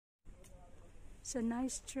It's a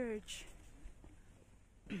nice church.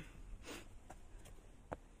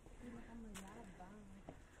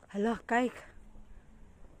 Hala, kijk.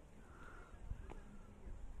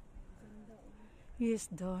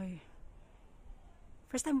 Yes, doy.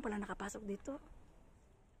 First time pala nakapasok dito.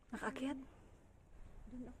 Nakaakyat.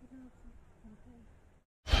 Doon ako na.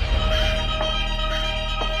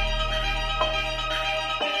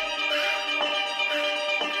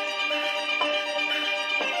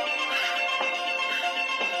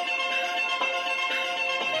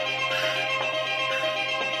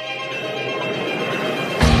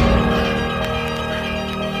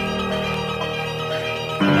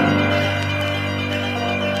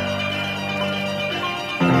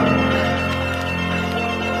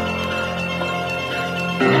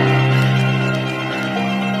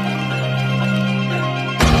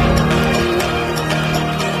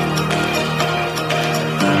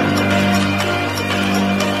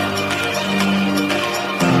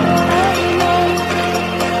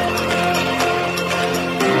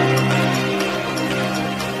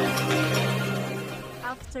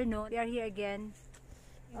 We are here again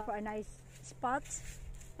for a nice spot,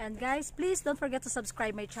 and guys, please don't forget to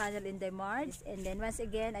subscribe my channel in Denmark. And then once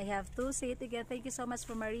again, I have to say it again, thank you so much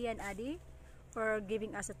for Maria and Adi for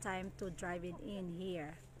giving us a time to drive in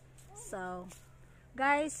here. So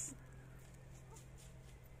guys,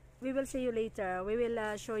 we will see you later. We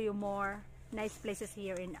will show you more nice places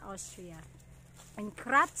here in Austria. In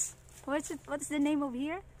Graz, what's the name of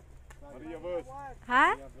here? Maria Worth.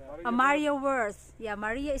 Huh? Maria Worth. Yeah,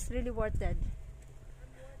 Maria is really worth it.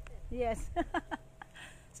 Yes.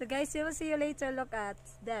 So guys, we will see you later. Look at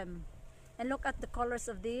them. And look at the colors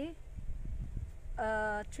of the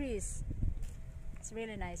trees. It's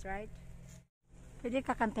really nice, right? Pwede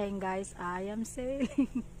kakantahin guys, I am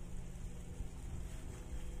sailing.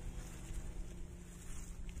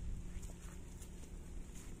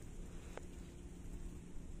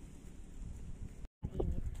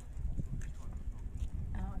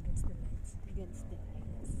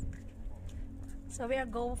 So we are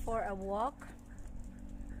going for a walk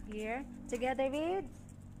here together with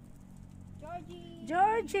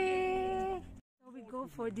Georgie. So we go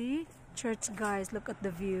for the church, guys. Look at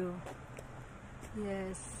the view.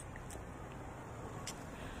 Yes.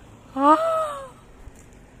 Oh,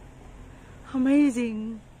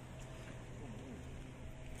 amazing.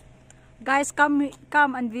 Guys, come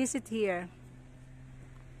and visit here.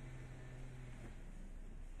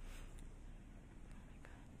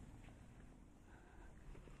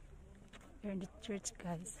 We're in the church,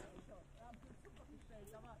 guys.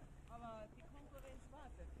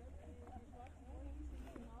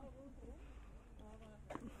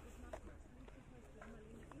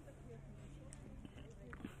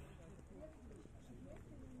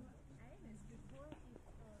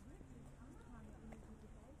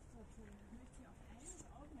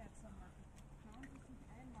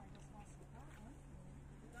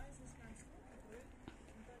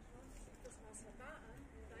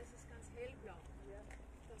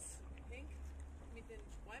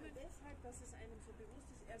 Dass es einem so bewusst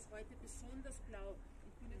ist, er ist heute besonders blau.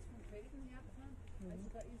 Ich bin jetzt vom Felden hergefahren, also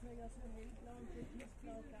da ist er ja so hellblau und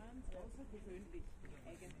türkisblau, ganz außergewöhnlich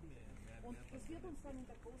eigentlich. Und das wird uns dann in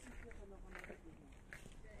der großen Kirche noch einmal begegnen.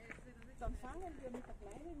 Dann fangen wir mit der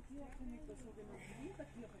kleinen Kirche, mit der sogenannten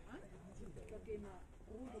Winterkirche an. Da gehen wir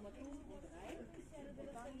rund um und rein und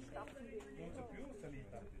dann stapfen wir in den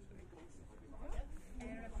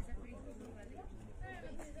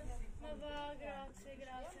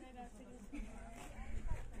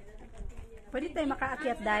Pwede tayo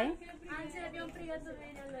makaakyat, Day?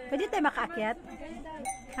 Pwede tayo makaakyat?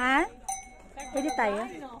 Ha? Pwede tayo?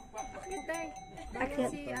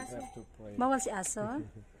 Akyat. Bawal si aso?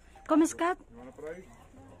 Komiskat?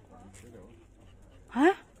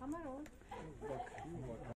 Ha?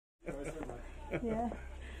 Yeah.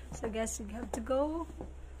 So guys, we have to go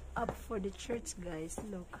up for the church, guys.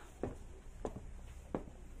 Look.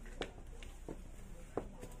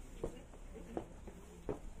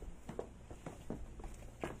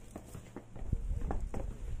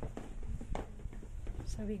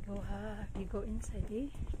 So we go inside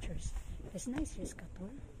the church. It's nice, yes,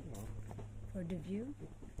 couple. For the view.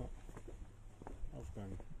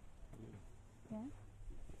 Aufgang. Yeah.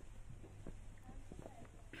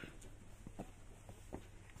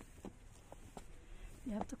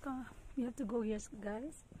 You have to come. You have to go here,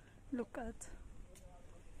 guys. Look at.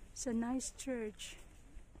 It's a nice church.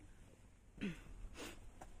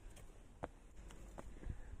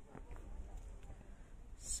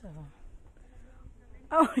 So.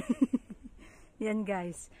 Oh, yan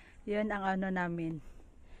guys. Yan ang ano namin.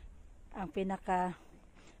 Ang pinaka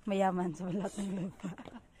Mayaman sa balat ng lupa.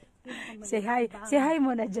 Say hi. Say hi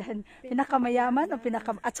muna dyan. Pinakamayaman o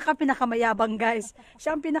at saka pinakamayabang, guys.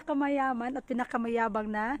 Siya ang pinakamayaman at pinakamayabang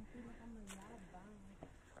na.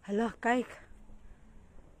 Hala, Kaik.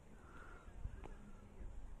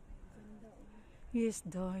 Yes,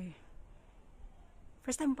 doy.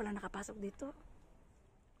 First time mo pala nakapasok dito.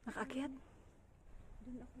 Nakaakyat.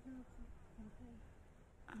 Doon ako nakapunta.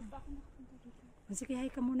 Ba ako nakapunta dito? Sige, hi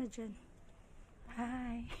ka muna dyan.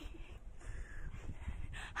 Hi.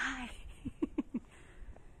 Hi.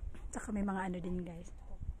 Tsaka may mga ano din, guys.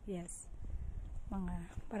 Yes. Mga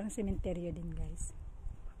parang sementeryo din, guys.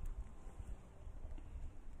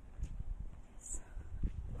 Yes.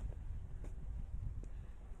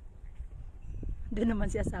 Doon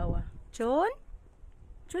naman si asawa. Chon?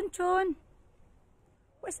 Chon, Chon.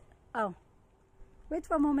 Where's... Oh. Wait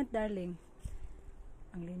for a moment, darling.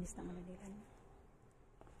 Ang linis ng ano nila.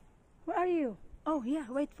 Where are you? Oh, yeah.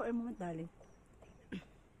 Wait for a moment, darling.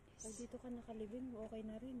 Pag dito ka nakalibing, okay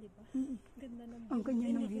na rin, di ba? Ganda ng view. Ang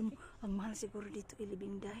ganyan ng view mo. Ang mahal siguro dito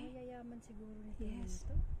ilibing dahil. Mayayaman siguro nito. Yes.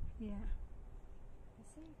 Dito. Yeah.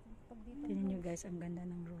 Kasi pag dito Tingnan nyo, guys, ang ganda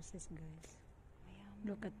ng roses, guys. mayaman.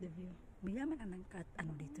 Look at the view. Mayaman ang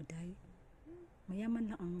ano dito, dahil.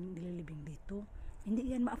 Mayaman lang ang nililibing dito.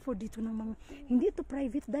 Hindi yan ma-afford dito ng mga... Hindi ito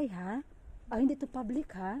private, dahil, ha? Hindi ito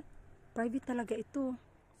public, ha? Private talaga ito.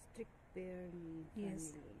 Strict parent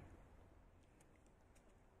Yes. family.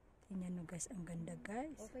 Tingnan nyo, guys, ang ganda,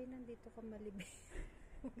 guys. Okay, nandito ka malibing.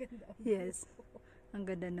 Ang ganda. Yes. Ang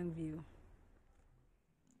ganda ng view.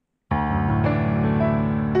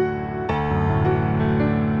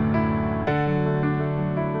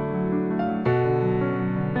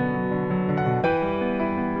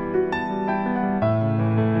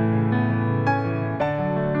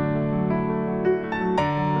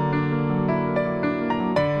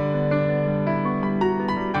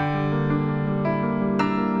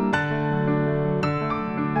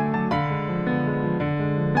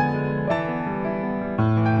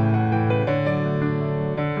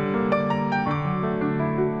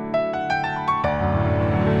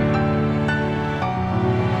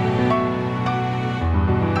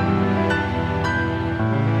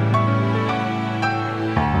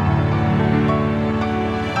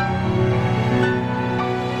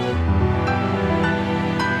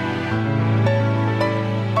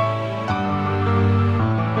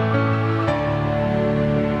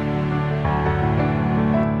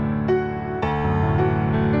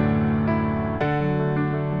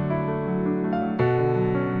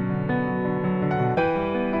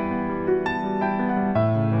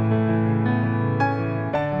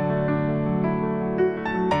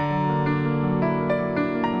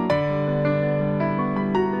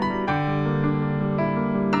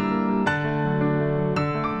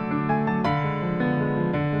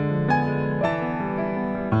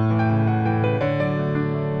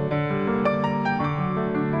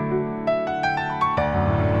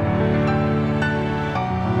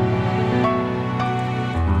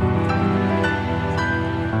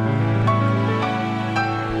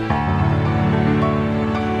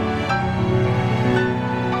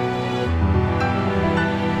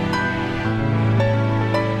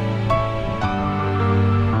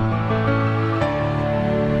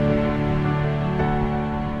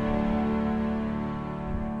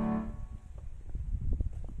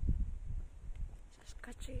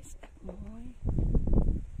 Cheese. Mooi.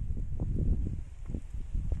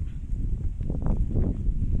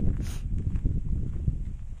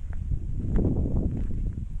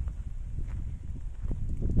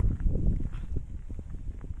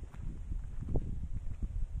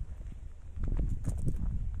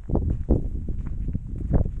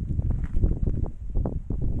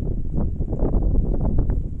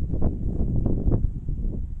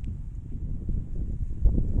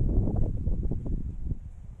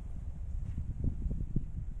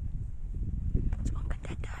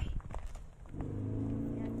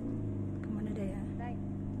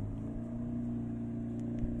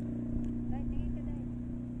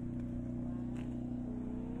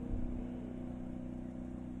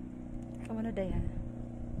 Muna day, ha?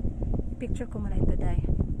 Picture ko muna ito, day.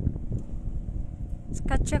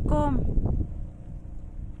 Sketch ko.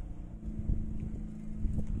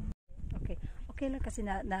 Okay. Okay lang kasi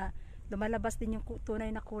na lumalabas din yung tunay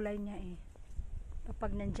na kulay niya, eh.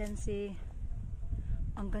 Kapag nandyan si...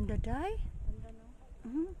 Ang ganda, day. Ganda,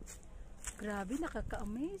 no? Grabe,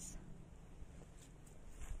 nakaka-amaze.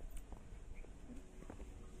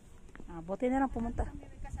 Buti na lang pumunta. May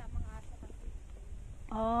kasamang aso kasi.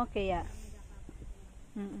 Okay, yeah.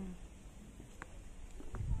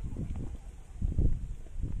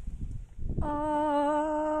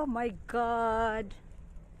 Oh my God.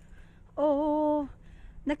 Oh,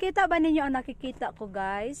 nakita ba ninyo ang nakikita ko,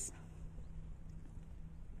 guys?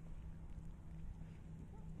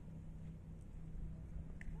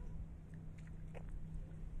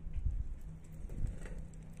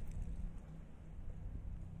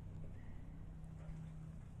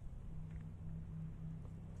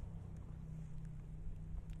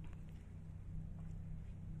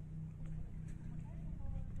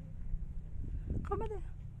 Come there.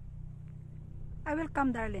 I will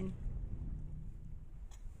come, darling.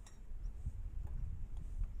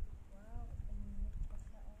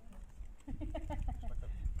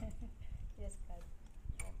 Yes, God.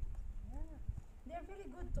 Yeah. They're very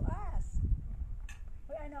good to us.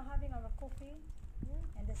 We are now having our coffee,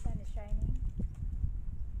 and the sun is shining.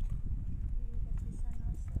 The sun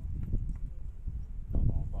also. Don't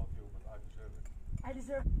know about you, but I deserve it. I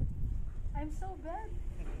deserve it. I'm so bad.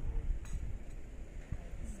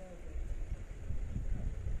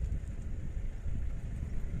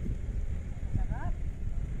 Sarap.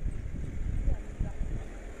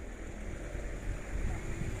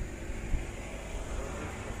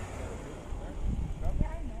 Yeah,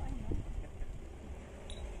 I know.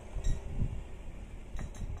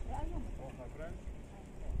 Yeah, I know. All my friends.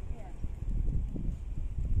 Yeah.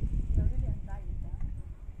 You're really on diet, huh?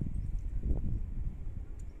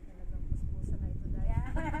 Talagang puspusa na ito dahil. Yeah.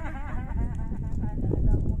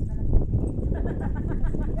 Talagang huwag na lang tumingin.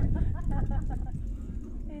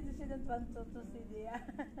 Hindi siya nagpanto to si Dia.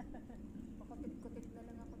 Pakutip-kutip na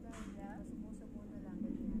lang ako dahil Yeah. Pasumusa muna lang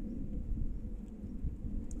ganyan.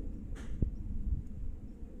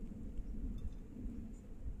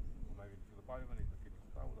 Voor mij weet ik de paaien niet, dat ik het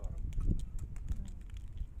vertrouwen daar.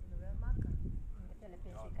 Ano wel maken? Hindi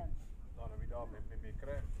Philippine chicken. Dan heb je daar met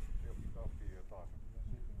crème, die op die tafel die taart.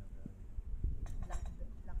 Lak.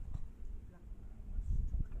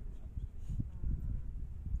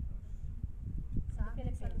 Sa akin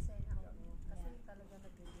sa Philippines. Lucena ako. Kasi Yeah. talaga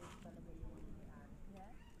nag-review talaga yung may-ari.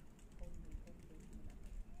 Yeah. Homemade nila.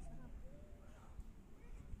 Sarap.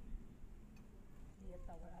 Dia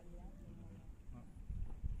tahu aja.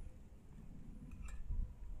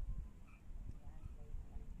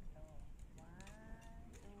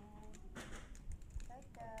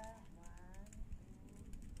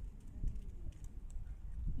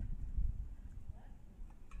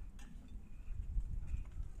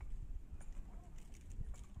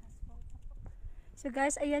 So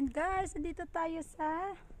guys, ayan guys, nandito tayo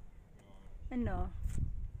sa ano?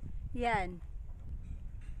 Yan.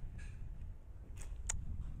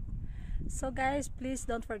 So guys, please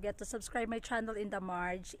don't forget to subscribe my channel in the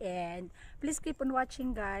Marge, and please keep on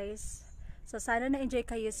watching guys. So sana na-enjoy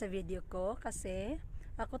kayo sa video ko kasi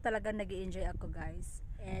ako talaga nag-i-enjoy ako guys.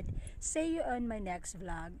 And see you on my next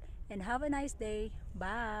vlog, and have a nice day.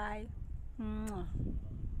 Bye. Mwah.